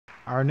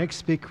Our next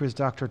speaker is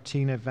Dr.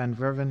 Tine van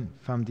Werven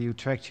from the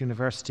Utrecht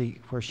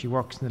University, where she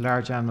works in the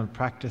large animal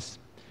practice.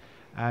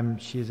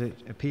 She has a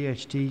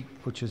PhD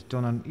which is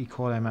done on E.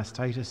 coli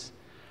mastitis,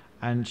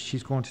 and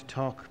she's going to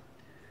talk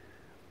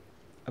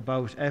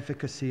about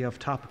efficacy of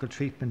topical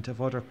treatment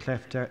of Udder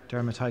Cleft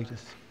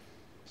Dermatitis.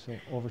 So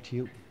over to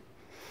you.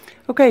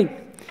 Okay,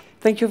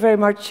 thank you very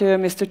much,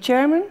 Mr.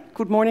 Chairman.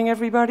 Good morning,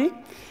 everybody.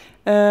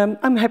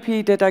 I'm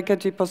happy that I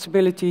get the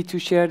possibility to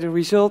share the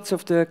results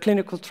of the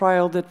clinical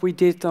trial that we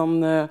did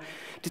on the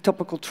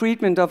topical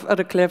treatment of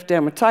Udder Cleft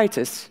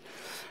Dermatitis.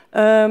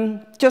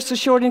 Just a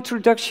short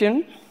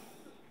introduction,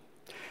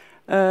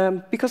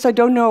 because I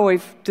don't know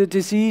if the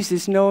disease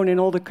is known in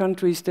all the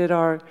countries that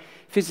are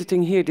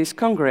visiting here this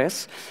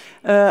Congress.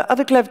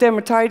 Udder Cleft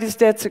Dermatitis,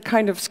 that's a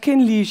kind of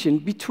skin lesion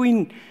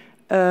between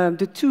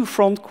the two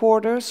front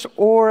quarters,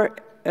 or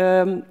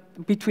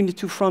between the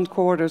two front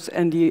quarters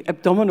and the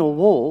abdominal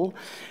wall.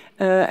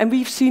 And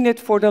we've seen it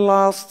for the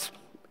last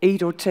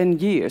 8 or 10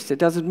 years. That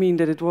doesn't mean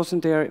that it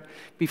wasn't there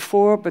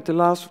before, but the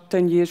last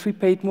 10 years we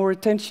paid more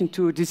attention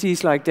to a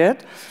disease like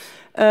that.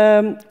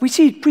 We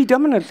see it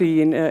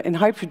predominantly in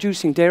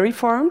high-producing dairy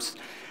farms.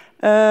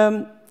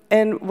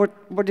 And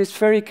what is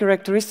very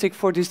characteristic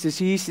for this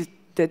disease is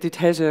that it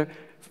has a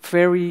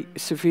very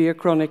severe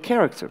chronic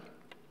character.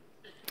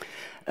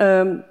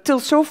 Till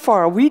so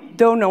far, we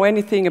don't know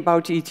anything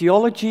about the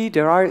etiology.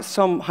 There are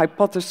some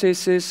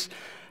hypotheses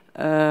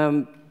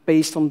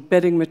based on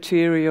bedding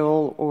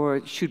material,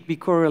 or should be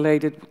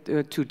correlated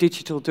to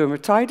digital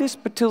dermatitis,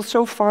 but till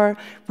so far,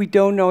 we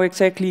don't know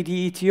exactly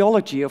the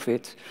etiology of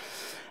it.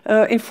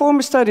 In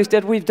former studies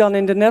that we've done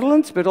in the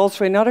Netherlands, but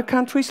also in other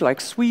countries like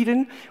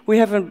Sweden, we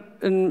have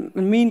a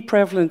mean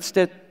prevalence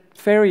that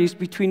varies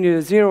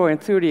between 0 and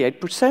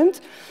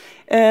 38%.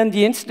 And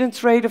the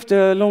incidence rate of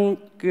the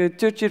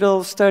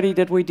longitudinal study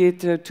that we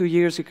did 2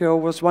 years ago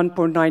was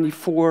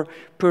 1.94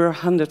 per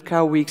 100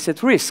 cow weeks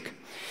at risk.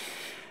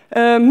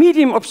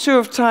 Medium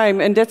observed time,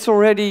 and that's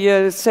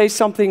already says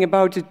something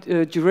about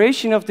the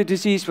duration of the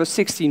disease, was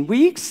 16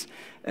 weeks.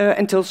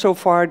 Until so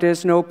far,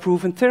 there's no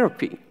proven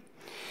therapy.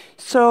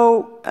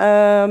 So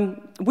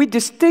we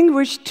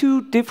distinguish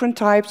two different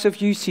types of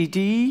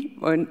UCD,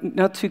 or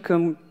not to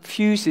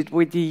confuse it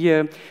with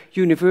the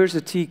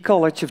University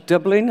College of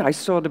Dublin. I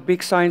saw the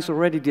big signs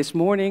already this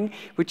morning,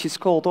 which is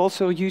called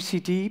also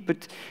UCD,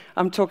 but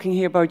I'm talking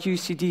here about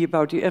UCD,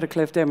 about the Udder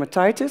Cleft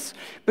Dermatitis.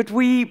 But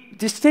we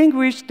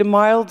distinguish the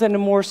mild and the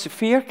more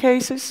severe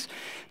cases.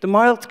 The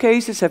mild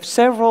cases have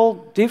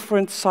several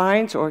different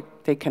signs, or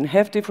they can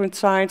have different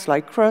signs,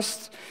 like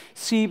crust,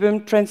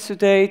 sebum,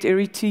 transudate,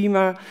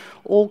 erythema,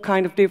 all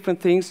kind of different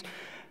things.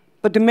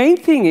 But the main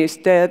thing is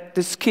that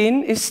the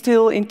skin is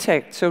still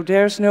intact, so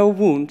there's no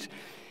wound.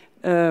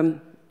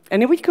 And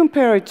if we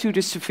compare it to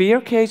the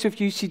severe case of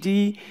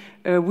UCD,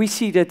 we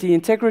see that the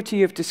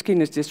integrity of the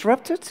skin is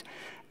disrupted,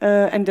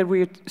 and that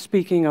we're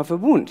speaking of a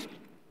wound.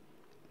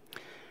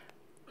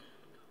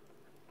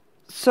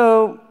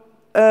 So,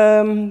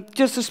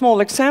 just a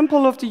small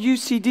example of the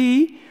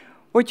UCD.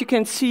 What you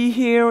can see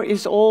here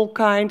is all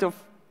kind of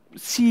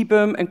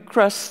sebum and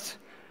crust,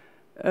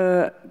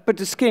 but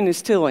the skin is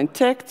still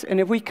intact. And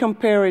if we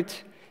compare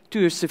it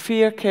to a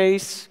severe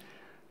case,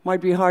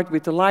 might be hard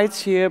with the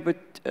lights here, but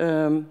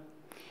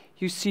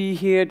you see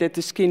here that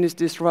the skin is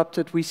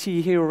disrupted. We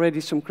see here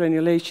already some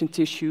granulation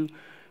tissue.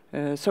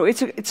 So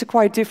it's a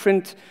quite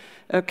different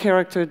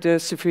character, the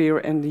severe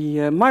and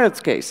the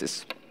mild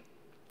cases.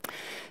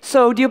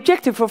 So the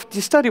objective of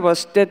the study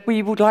was that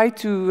we would like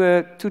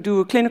to do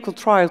a clinical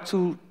trial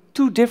to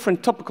two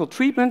different topical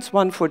treatments,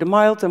 one for the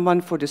mild and one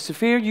for the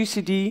severe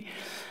UCD.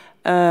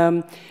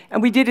 And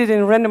we did it in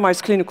a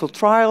randomized clinical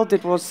trial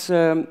that was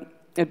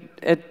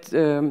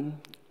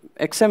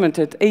examined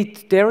at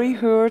 8 dairy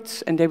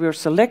herds, and they were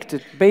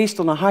selected based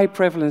on a high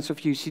prevalence of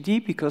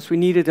UCD because we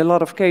needed a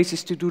lot of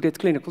cases to do that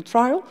clinical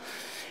trial.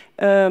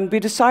 We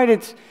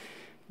decided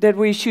that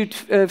we should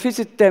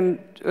visit them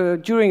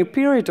during a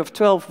period of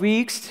 12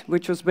 weeks,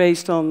 which was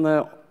based on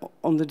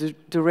the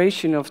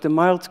duration of the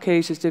mild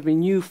cases that we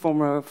knew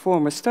from a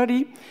former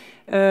study.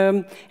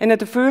 And at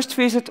the first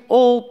visit,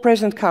 all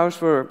present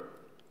cows were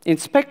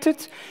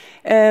inspected.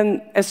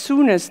 And as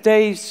soon as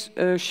they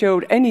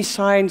showed any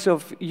signs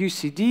of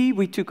UCD,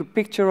 we took a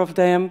picture of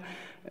them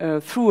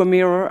through a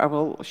mirror. I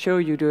will show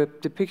you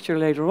the picture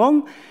later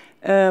on.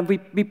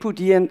 We put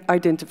the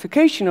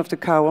identification of the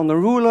cow on the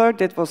ruler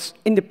that was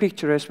in the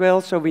picture as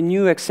well, so we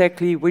knew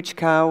exactly which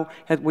cow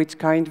had which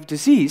kind of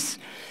disease.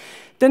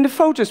 Then the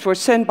photos were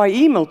sent by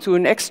email to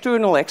an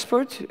external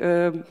expert,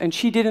 and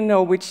she didn't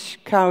know which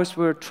cows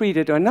were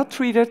treated or not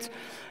treated.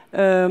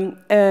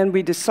 And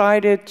we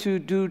decided to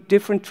do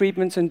different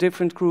treatments and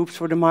different groups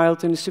for the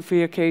mild and the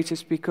severe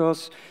cases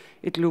because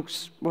it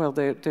looks, well,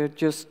 they're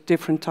just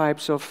different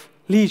types of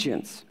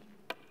lesions.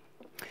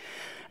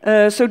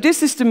 So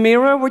this is the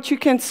mirror, what you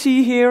can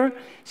see here.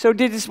 So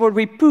this is what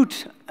we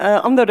put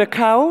under the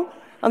cow,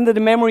 under the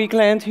mammary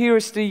gland. Here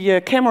is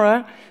the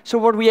camera. So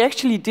what we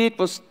actually did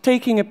was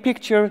taking a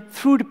picture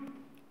through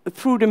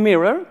the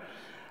mirror.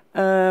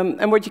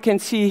 And what you can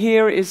see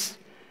here is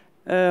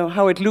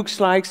how it looks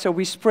like. So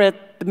we spread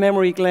the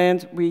mammary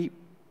gland, we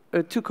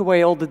took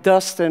away all the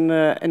dust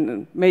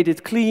and made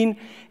it clean,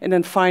 and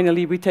then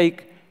finally we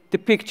take the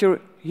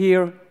picture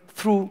here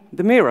through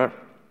the mirror.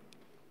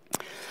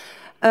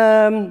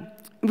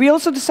 We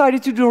also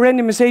decided to do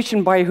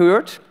randomization by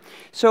herd.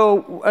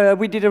 So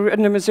we did a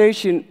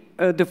randomization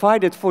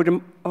divided for the,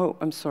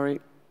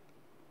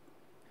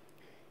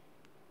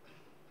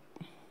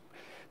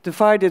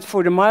 divided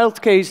for the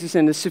mild cases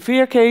and the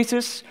severe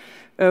cases.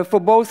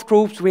 For both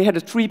groups, we had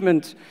a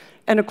treatment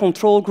and a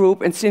control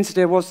group, and since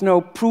there was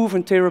no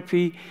proven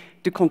therapy,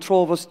 the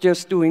control was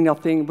just doing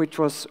nothing, which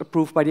was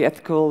approved by the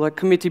ethical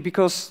committee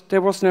because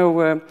there was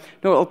no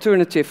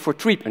alternative for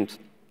treatment.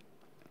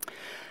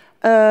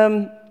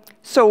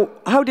 So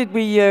how did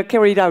we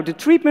carry out the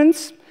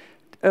treatments?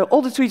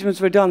 All the treatments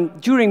were done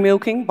during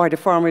milking by the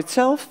farmer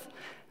itself.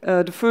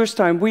 The first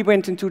time we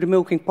went into the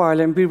milking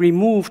parlor and we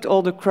removed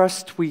all the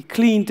crust, we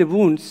cleaned the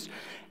wounds,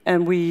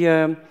 and we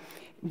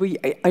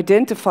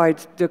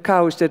identified the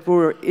cows that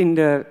were in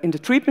the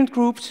treatment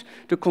groups.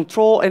 The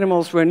control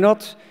animals were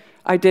not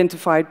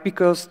identified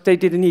because they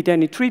didn't need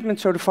any treatment,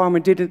 so the farmer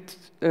did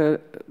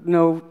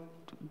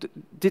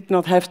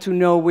not have to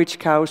know which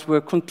cows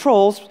were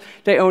controls.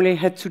 They only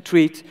had to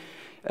treat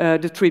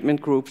the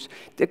treatment groups.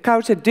 The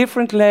cows had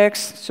different legs,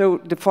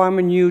 so the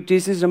farmer knew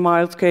this is a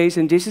mild case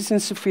and this is a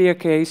severe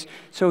case,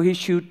 so he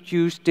should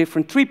use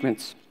different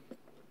treatments.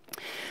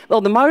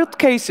 Well, the mild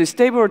cases,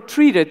 they were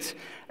treated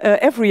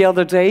every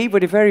other day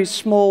with a very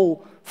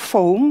small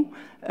foam,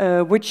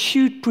 which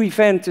should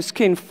prevent the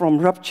skin from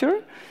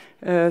rupture.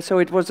 So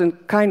it was a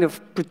kind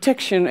of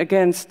protection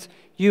against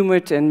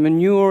humid and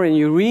manure and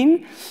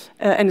urine.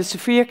 And the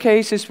severe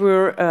cases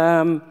were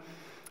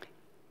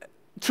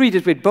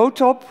treated with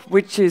Botop,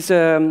 which is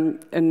an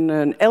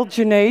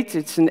alginate.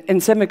 It's an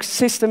enzymic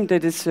system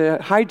that is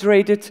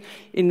hydrated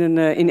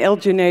in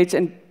alginates,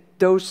 and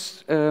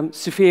those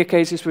severe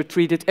cases were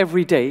treated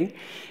every day.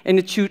 And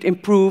it should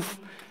improve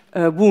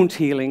wound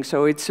healing,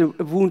 so it's a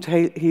wound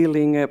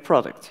healing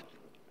product.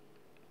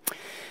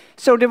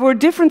 So there were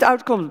different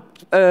outcome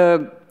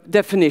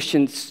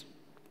definitions.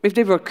 If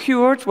they were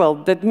cured, well,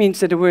 that means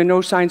that there were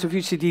no signs of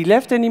UCD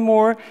left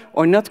anymore,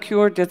 or not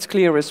cured, that's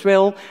clear as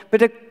well.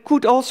 But there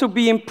could also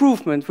be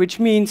improvement, which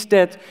means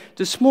that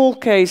the small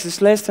cases,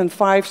 less than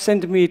 5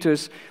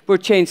 centimeters, were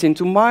changed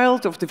into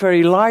mild. Of the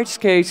very large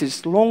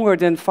cases, longer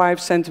than 5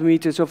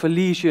 centimeters of a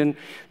lesion,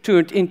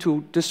 turned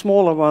into the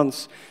smaller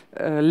ones,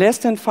 less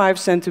than 5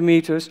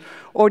 centimeters,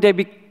 or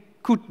they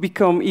could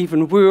become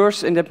even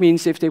worse, and that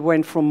means if they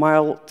went from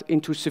mild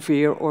into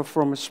severe or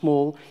from a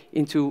small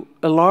into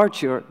a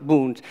larger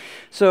wound.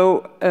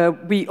 So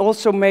we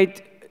also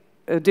made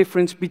a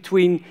difference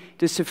between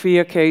the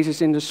severe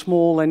cases in the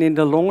small and in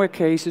the longer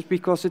cases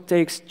because it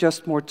takes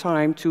just more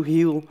time to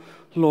heal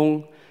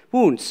long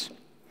wounds.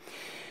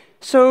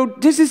 So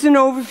this is an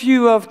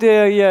overview of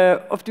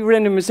the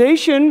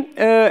randomization.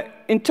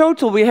 In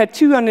total, we had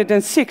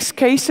 206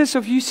 cases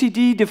of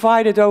UCD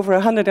divided over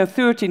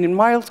 113 in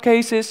mild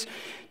cases,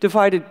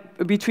 divided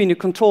between the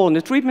control and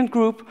the treatment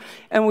group.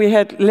 And we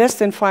had less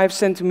than 5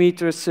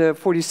 centimeters,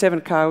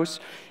 47 cows.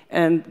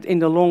 And in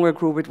the longer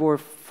group, it were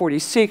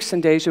 46,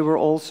 and these were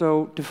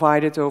also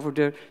divided over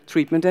the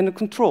treatment and the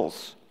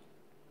controls.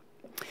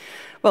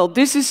 Well,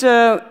 this is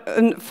a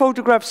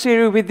photograph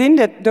series within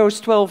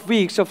those 12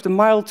 weeks of the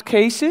mild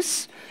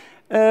cases.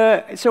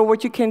 So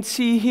what you can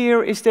see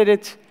here is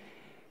that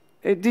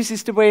this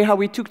is the way how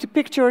we took the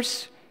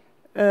pictures,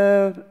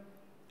 and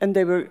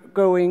they were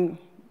going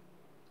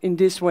in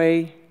this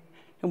way,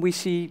 and we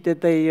see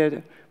that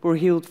they were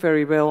healed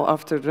very well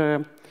after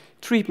the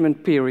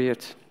treatment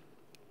period.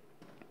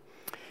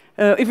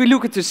 If we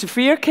look at the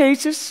severe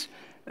cases,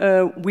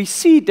 we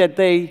see that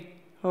they,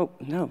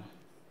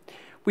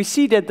 we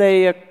see that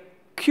they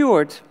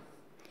cured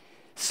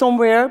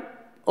somewhere,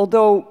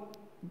 although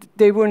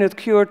they were not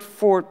cured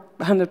for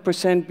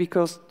 100%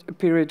 because a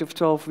period of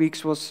 12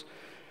 weeks was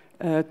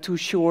too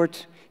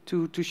short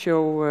to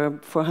show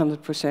for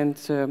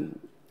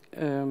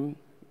 100%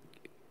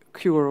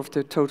 cure of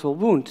the total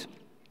wound.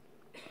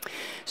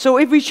 So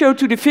if we show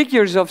to the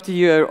figures of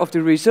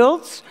the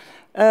results,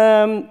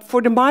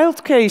 for the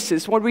mild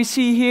cases, what we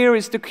see here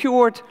is the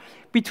cured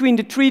between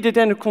the treated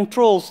and the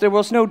controls. There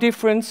was no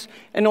difference,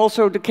 and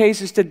also the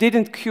cases that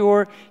didn't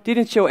cure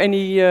didn't show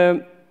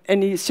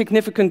any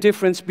significant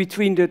difference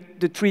between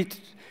the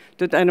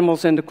treated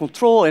animals and the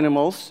control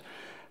animals.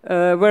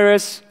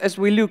 Whereas, as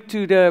we look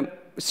to the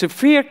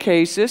severe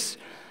cases,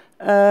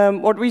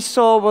 what we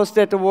saw was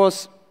that there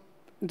was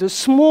the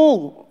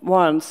small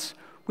ones,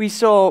 we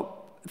saw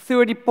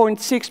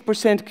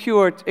 30.6%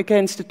 cured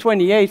against the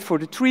 28 for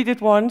the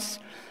treated ones,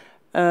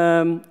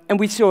 and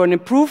we saw an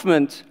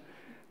improvement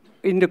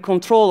in the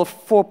control of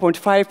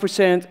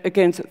 4.5%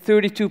 against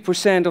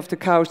 32% of the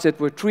cows that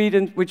were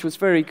treated, which was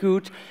very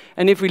good.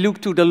 And if we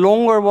look to the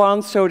longer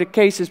ones, so the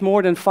cases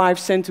more than 5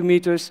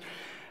 centimeters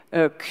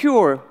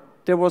cure,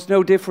 there was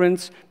no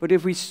difference. But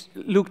if we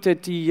looked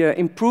at the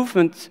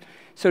improvement,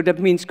 so that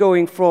means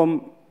going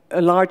from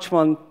a large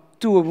one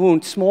to a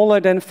wound smaller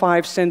than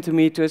 5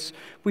 centimeters,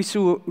 we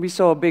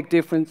saw a big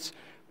difference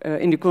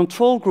in the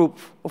control group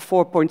of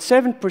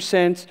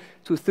 4.7%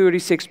 to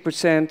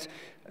 36%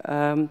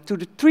 to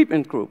the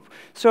treatment group.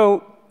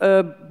 So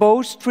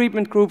both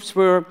treatment groups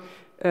were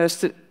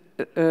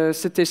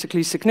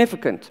statistically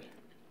significant.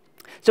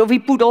 So we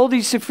put all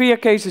these severe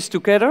cases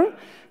together.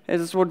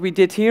 That's what we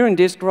did here in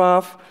this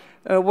graph.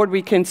 What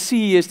we can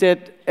see is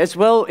that as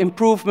well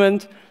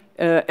improvement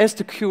as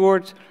the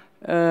cured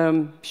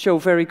show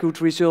very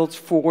good results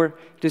for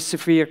the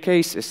severe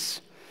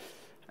cases.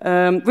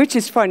 Which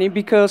is funny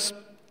because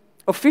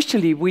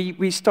officially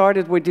we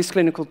started with this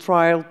clinical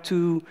trial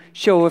to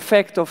show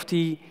effect of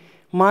the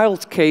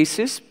mild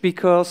cases,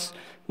 because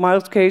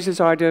mild cases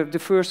are the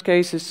first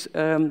cases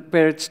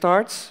where it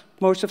starts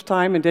most of the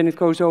time, and then it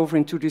goes over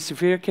into the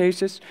severe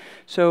cases.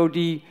 So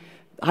the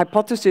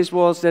hypothesis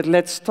was that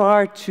let's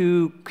start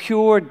to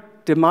cure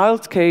the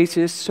mild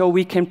cases so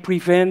we can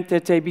prevent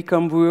that they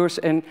become worse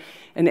and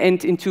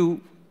end into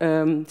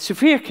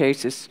severe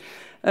cases.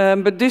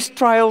 But this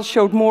trial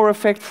showed more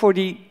effect for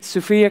the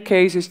severe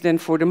cases than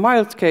for the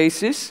mild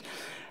cases,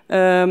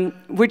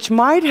 which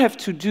might have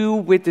to do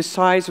with the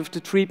size of the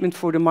treatment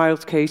for the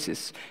mild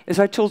cases. As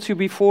I told you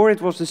before,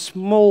 it was a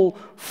small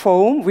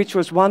foam, which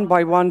was 1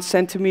 by 1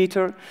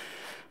 centimeter.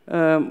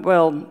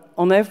 Well,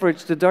 on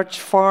average, the Dutch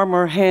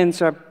farmer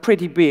hands are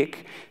pretty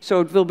big,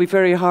 so it will be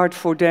very hard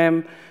for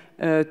them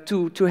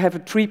to have a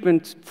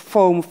treatment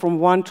foam from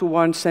 1 to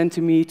 1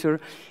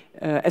 centimeter,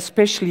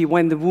 especially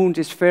when the wound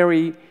is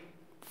very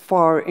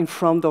far in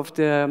front of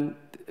the,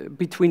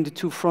 between the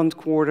 2 front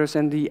quarters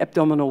and the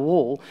abdominal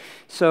wall.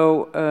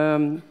 So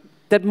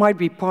that might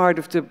be part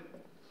of the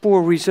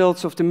poor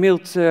results of the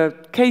mild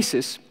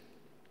cases.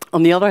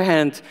 On the other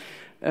hand,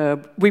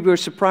 we were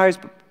surprised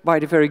by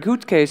the very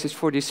good cases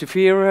for the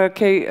severe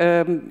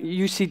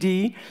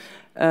UCD.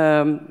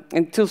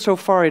 Until so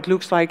far, it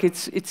looks like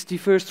it's the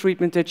first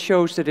treatment that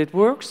shows that it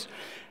works.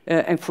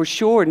 And for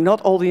sure,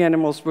 not all the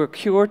animals were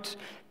cured.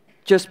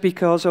 Just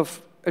because of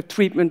a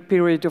treatment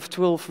period of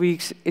 12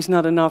 weeks is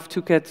not enough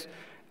to get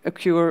a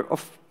cure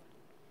of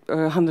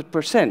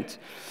 100%.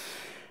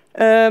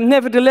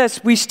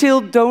 Nevertheless, we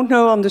still don't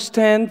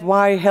understand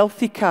why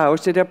healthy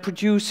cows that are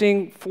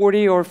producing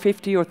 40 or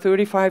 50 or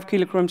 35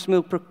 kilograms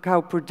milk per cow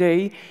per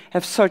day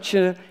have such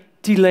a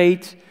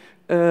delayed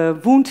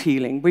wound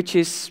healing, which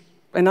is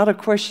another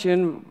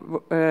question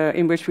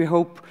in which we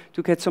hope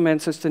to get some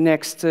answers the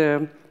next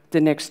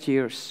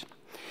years.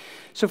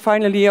 So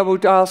finally, I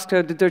would ask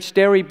the Dutch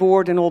Dairy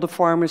Board and all the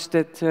farmers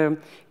that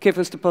give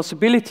us the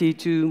possibility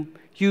to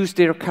use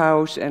their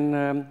cows,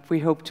 and we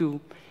hope to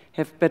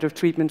have better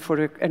treatment for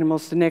the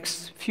animals the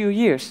next few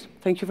years.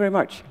 Thank you very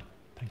much.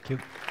 Thank you.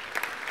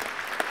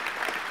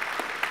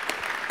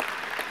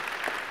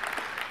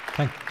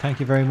 Thank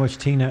you very much,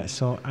 Tina.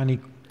 So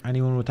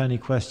anyone with any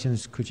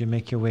questions, could you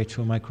make your way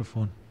to a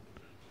microphone?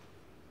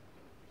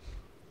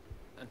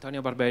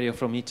 Antonio Barberio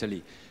from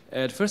Italy.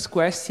 The first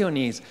question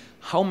is,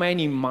 how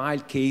many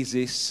mild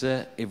cases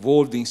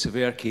evolved in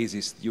severe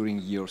cases during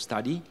your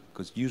study?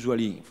 Because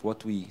usually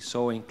what we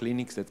saw in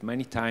clinics that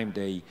many times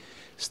they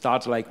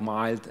start like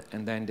mild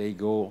and then they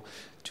go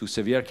to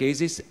severe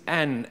cases.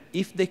 And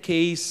if the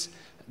case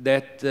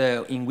that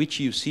in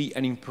which you see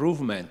an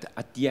improvement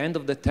at the end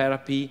of the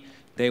therapy,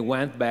 they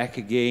went back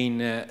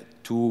again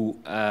to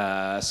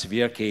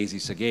severe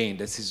cases again.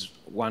 This is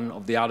one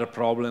of the other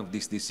problems of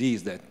this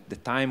disease, that the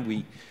time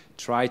we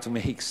try to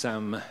make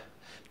some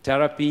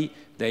therapy,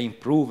 they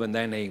improve and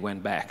then they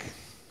went back.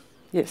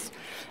 Yes.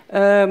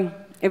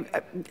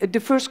 The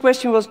first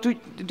question was,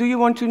 do you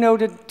want to know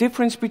the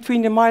difference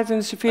between the mild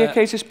and severe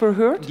cases per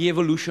herd? The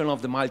evolution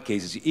of the mild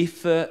cases.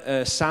 If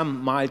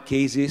some mild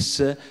cases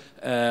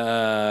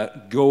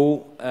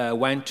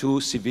went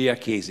to severe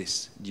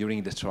cases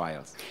during the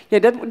trials. Yeah,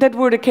 that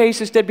were the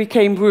cases that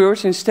became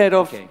worse instead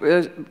of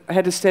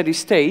had a steady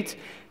state.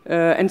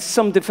 And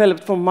some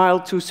developed from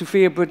mild to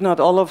severe, but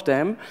not all of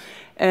them.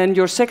 And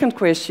your second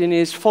question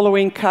is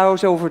following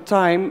cows over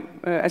time.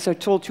 As I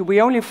told you, we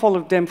only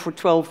followed them for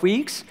 12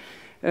 weeks.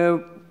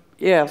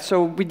 Yeah,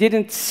 so we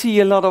didn't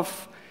see a lot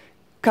of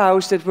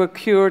cows that were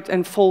cured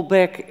and fall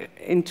back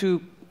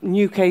into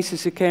new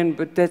cases again,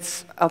 but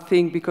that's, I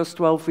think, because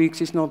 12 weeks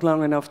is not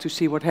long enough to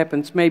see what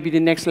happens. Maybe the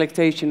next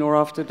lactation or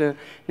after the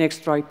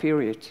next dry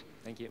period.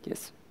 Thank you.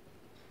 Yes.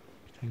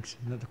 Thanks.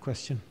 Another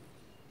question.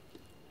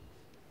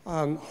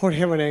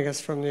 Jorge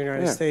Venegas from the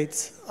United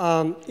States.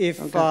 When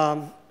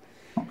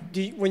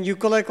you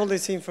collect all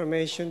this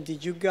information,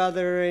 did you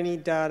gather any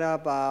data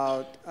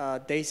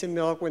about days in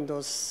milk when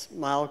those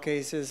mild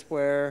cases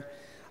were,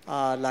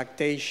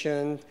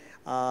 lactation,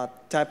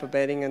 type of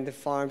bedding in the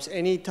farms,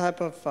 any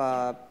type of,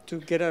 to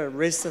get a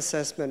risk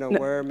assessment of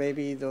where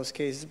maybe those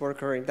cases were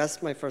occurring?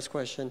 That's my first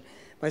question.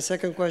 My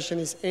second question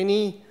is,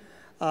 any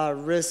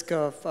risk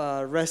of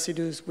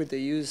residues with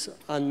the use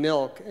on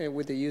milk,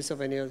 with the use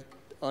of any of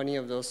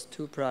those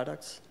two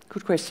products?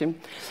 Good question.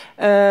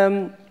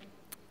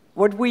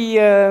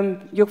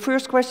 Your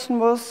first question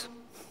was?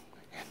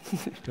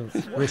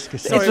 Risk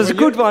It was a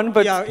good one,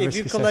 but... Yeah, if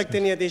you collect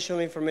any additional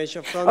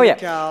information from Oh the yeah,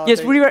 cow...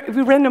 yes, we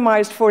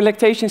randomized for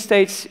lactation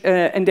states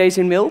and days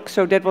in milk,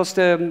 so that was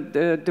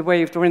the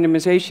way of the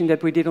randomization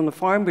that we did on the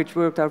farm, which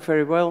worked out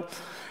very well.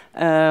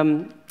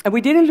 And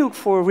we didn't look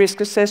for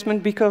risk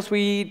assessment because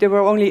there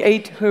were only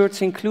 8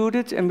 herds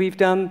included, and we've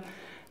done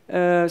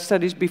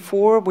studies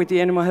before with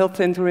the Animal Health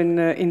Center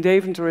in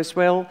Deventer as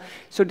well.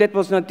 So that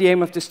was not the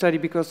aim of the study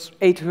because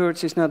 8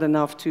 herds is not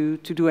enough to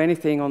do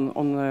anything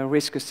on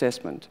risk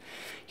assessment.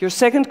 Your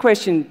second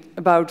question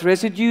about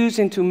residues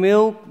into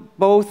milk,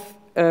 both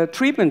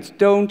treatments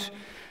don't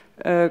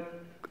have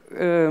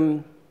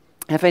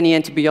any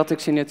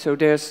antibiotics in it, so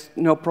there's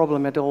no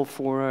problem at all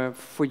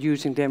for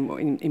using them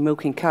in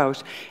milking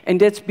cows. And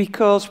that's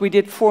because we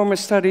did former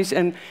studies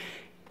and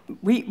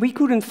we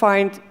couldn't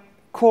find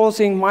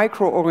causing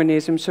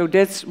microorganisms, so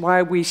that's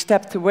why we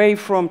stepped away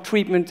from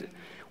treatment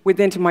with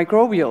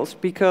antimicrobials,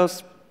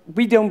 because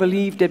we don't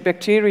believe that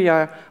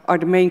bacteria are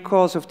the main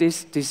cause of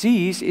this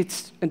disease.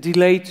 It's a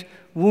delayed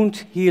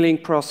wound healing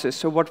process.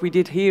 So what we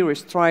did here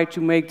is try to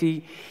make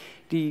the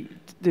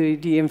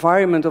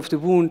environment of the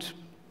wound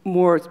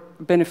more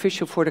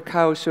beneficial for the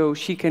cow so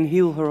she can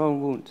heal her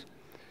own wound.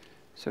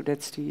 So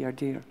that's the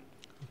idea.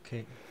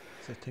 Okay,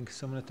 so I think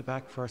someone at the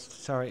back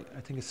first. Sorry,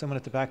 I think it's someone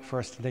at the back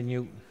first, and then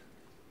you.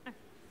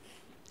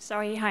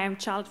 Sorry, hi, I'm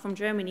Charlotte from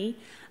Germany.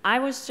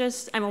 I'm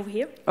over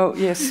here. Oh,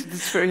 yes,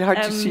 it's very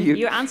hard to see you.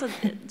 You answered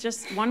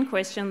just one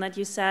question that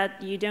you said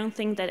you don't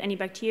think that any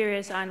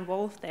bacteria are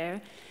involved there.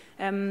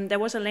 There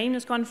was a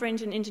lameness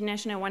conference, an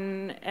international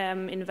one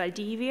in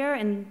Valdivia,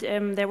 and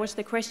there was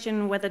the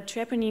question whether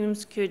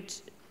treponemes could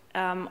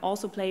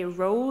also play a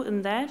role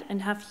in that. And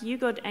have you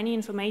got any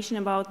information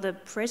about the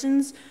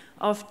presence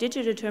of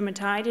digital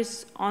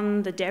dermatitis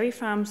on the dairy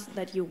farms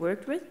that you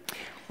worked with?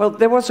 Well,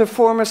 there was a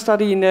former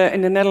study in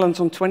the Netherlands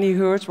on 20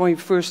 herds when we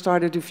first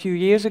started a few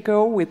years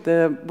ago with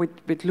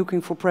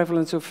looking for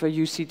prevalence of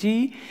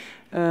UCD.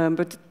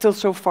 But till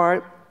so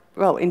far,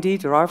 well,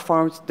 indeed, there are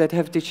farms that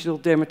have digital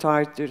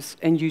dermatitis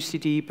and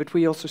UCD, but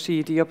we also see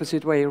it the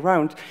opposite way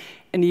around.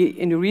 And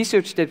in the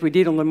research that we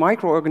did on the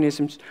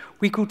microorganisms,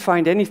 we could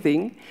find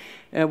anything.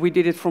 We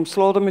did it from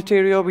slaughter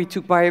material. We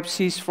took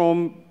biopsies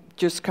from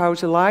just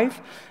cows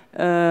alive.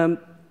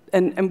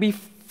 And we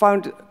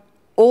found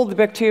all the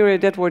bacteria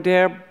that were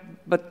there,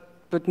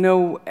 but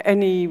no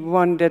any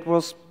one that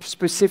was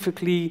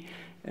specifically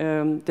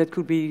that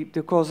could be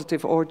the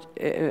causative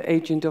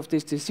agent of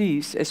this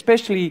disease.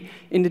 Especially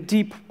in the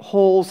deep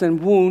holes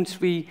and wounds,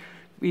 we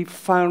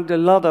found a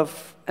lot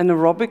of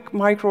anaerobic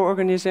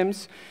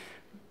microorganisms,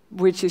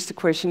 which is the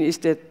question, is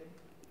that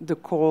the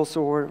cause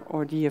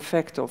or the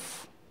effect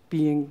of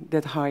being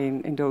that high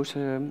in those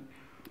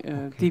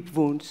deep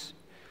wounds?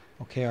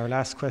 Okay, our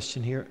last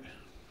question here.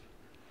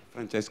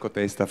 Francesco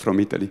Testa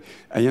from Italy.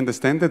 I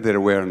understand that there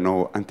were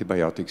no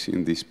antibiotics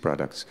in these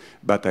products,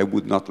 but I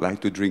would not like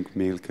to drink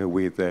milk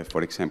with,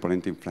 for example,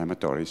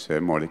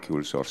 anti-inflammatories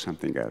molecules or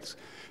something else.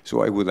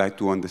 So I would like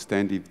to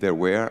understand if there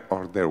were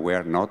or there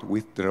were not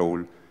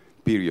withdrawal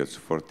periods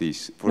for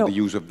the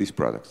use of these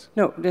products.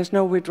 No, there's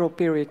no withdrawal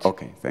period.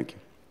 Okay, thank you.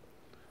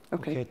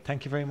 Okay,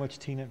 thank you very much,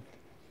 Tina.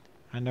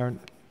 And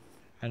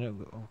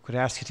could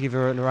I ask you to give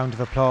her a round of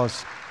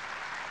applause?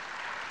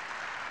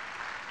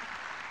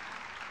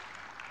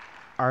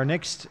 Our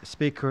next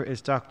speaker is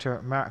Dr.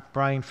 Mark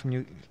Bryan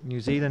from New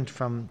Zealand.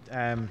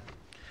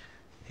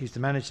 He's the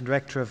Managing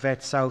Director of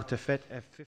Vet South,